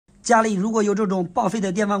家里如果有这种报废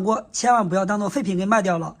的电饭锅，千万不要当做废品给卖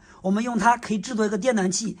掉了。我们用它可以制作一个电暖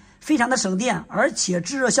气，非常的省电，而且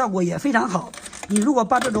制热效果也非常好。你如果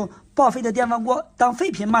把这种报废的电饭锅当废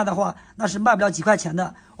品卖的话，那是卖不了几块钱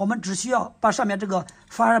的。我们只需要把上面这个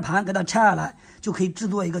发热盘给它拆下来，就可以制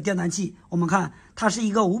作一个电暖气。我们看，它是一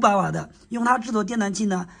个500瓦的，用它制作电暖气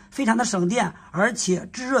呢，非常的省电，而且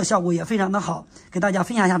制热效果也非常的好。给大家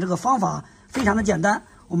分享一下这个方法，非常的简单。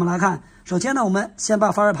我们来看，首先呢，我们先把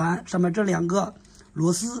发热盘上面这2个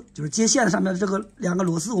螺丝，就是接线上面这个2个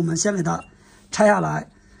螺丝，我们先给它拆下来。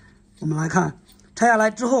我们来看，拆下来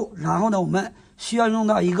之后，然后呢，我们需要用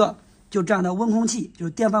到一个就这样的温空气，就是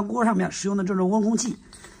电饭锅上面使用的这种温空气。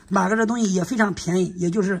买个这东西也非常便宜，也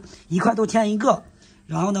就是1块多钱一个。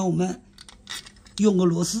然后呢，我们用个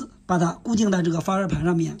螺丝把它固定在这个发热盘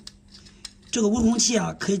上面。这个温空气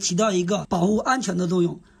啊，可以起到一个保护安全的作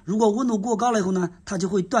用。如果温度过高了以后呢，它就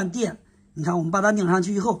会断电。你看，我们把它拧上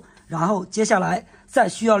去以后，然后接下来再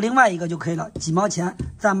需要另外一个就可以了，几毛钱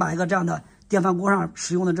再买一个这样的电饭锅上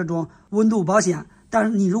使用的这种温度保险。但是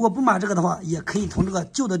你如果不买这个的话，也可以从这个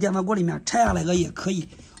旧的电饭锅里面拆下来一个也可以。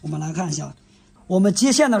我们来看一下，我们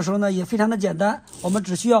接线的时候呢也非常的简单，我们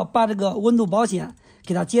只需要把这个温度保险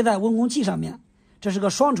给它接在温空气上面，这是个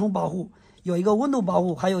双重保护，有一个温度保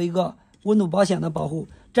护，还有一个温度保险的保护，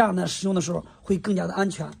这样呢使用的时候会更加的安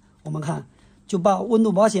全。我们看，就把温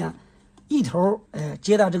度保险一头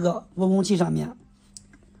接在这个温空气上面，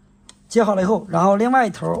接好了以后，然后另外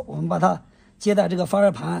一头我们把它接在这个发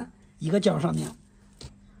热盘一个角上面，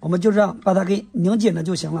我们就这样把它给拧紧了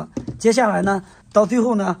就行了。接下来呢，到最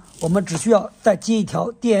后呢，我们只需要再接一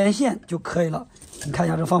条电源线就可以了。你看一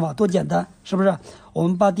下这方法多简单，是不是？我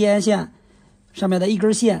们把电源线上面的一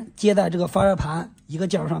根线接在这个发热盘一个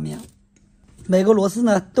角上面，每个螺丝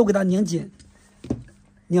呢都给它拧紧。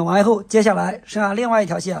拧完以后，接下来剩下另外一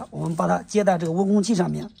条线，我们把它接在这个温空气上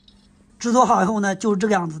面。制作好以后呢，就是这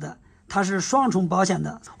个样子的，它是双重保险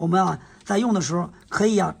的。我们在用的时候可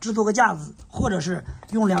以制作个架子，或者是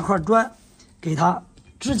用2块砖给它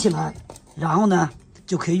支起来，然后呢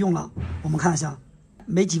就可以用了。我们看一下，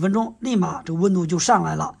没几分钟立马这个温度就上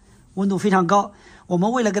来了，温度非常高。我们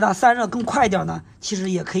为了给它散热更快一点呢，其实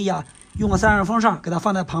也可以用个散热风扇给它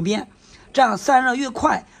放在旁边，这样散热越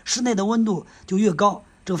快，室内的温度就越高。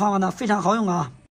这个方法呢非常好用啊。